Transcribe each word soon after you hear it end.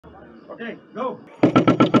Okay, go.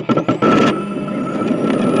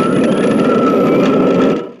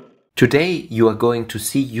 Today you are going to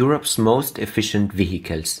see Europe's most efficient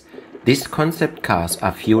vehicles. These concept cars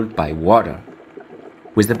are fueled by water.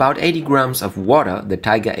 With about 80 grams of water, the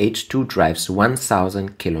Thaiger H2 drives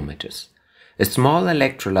 1000 kilometers. A small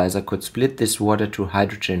electrolyzer could split this water to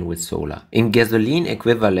hydrogen with solar. In gasoline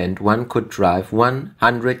equivalent, one could drive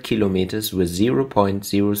 100 kilometers with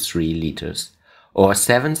 0.03 liters, or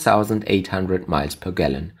 7,800 miles per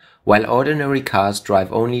gallon, while ordinary cars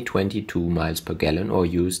drive only 22 miles per gallon or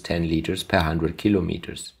use 10 liters per 100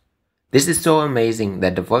 kilometers. This is so amazing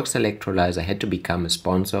that the VOLKS-ELECTROLYZER had to become a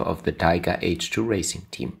sponsor of the Thaiger H2 racing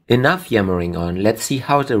team. Enough yammering on, let's see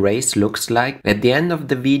how the race looks like. At the end of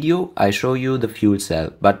the video I show you the fuel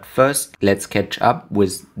cell, but first let's catch up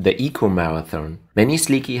with the eco-marathon. Many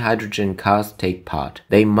sleeky hydrogen cars take part.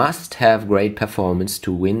 They must have great performance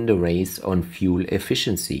to win the race on fuel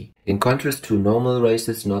efficiency. In contrast to normal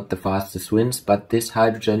races, not the fastest wins, but this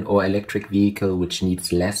hydrogen or electric vehicle which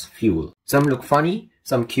needs less fuel. Some look funny,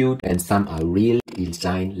 some cute, and some are real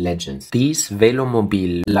design legends. These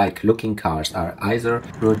velomobile-like looking cars are either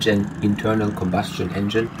hydrogen internal combustion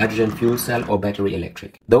engine, hydrogen fuel cell, or battery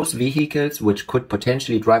electric. Those vehicles which could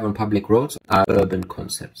potentially drive on public roads are urban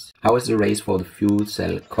concepts. How is the race for the fuel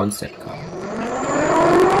cell concept car?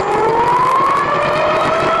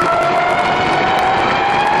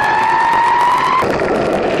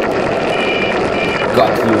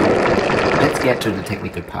 Got you! Let's get to the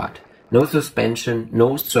technical part. No suspension,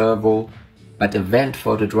 no servo, but a vent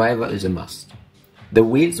for the driver is a must. The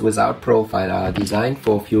wheels without profile are designed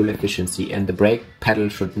for fuel efficiency and the brake pedal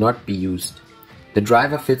should not be used. The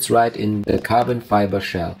driver fits right in the carbon fiber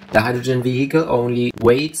shell. The hydrogen vehicle only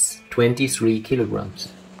weighs 23 kilograms.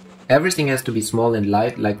 Everything has to be small and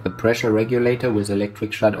light, like the pressure regulator with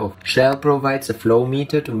electric shut-off. Shell provides a flow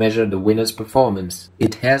meter to measure the winner's performance.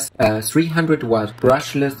 It has a 300 watt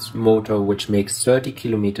brushless motor which makes 30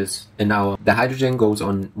 kilometers an hour. The hydrogen goes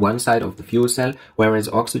on one side of the fuel cell, whereas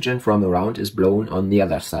oxygen from around is blown on the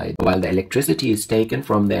other side. While the electricity is taken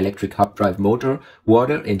from the electric hub drive motor,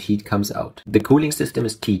 water and heat comes out. The cooling system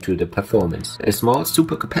is key to the performance. A small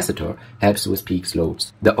supercapacitor helps with peak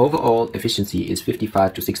loads. The overall efficiency is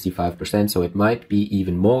 55 to 65%, so it might be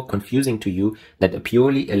even more confusing to you that a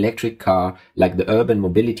purely electric car like the urban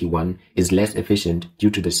mobility one is less efficient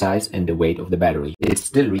due to the size and the weight of the battery. It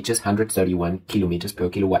still reaches 131 kilometers per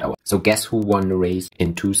kilowatt hour. So guess who won the race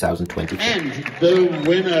in 2024? And the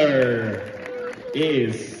winner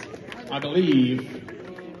is, I believe,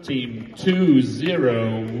 Team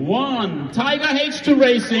 201, Thaiger H2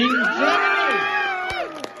 Racing, Germany!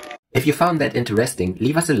 If you found that interesting,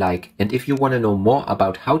 leave us a like, and if you want to know more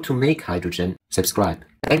about how to make hydrogen, subscribe.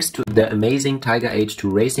 Thanks to the amazing Thaiger H2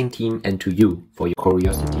 racing team and to you for your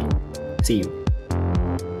curiosity. See you.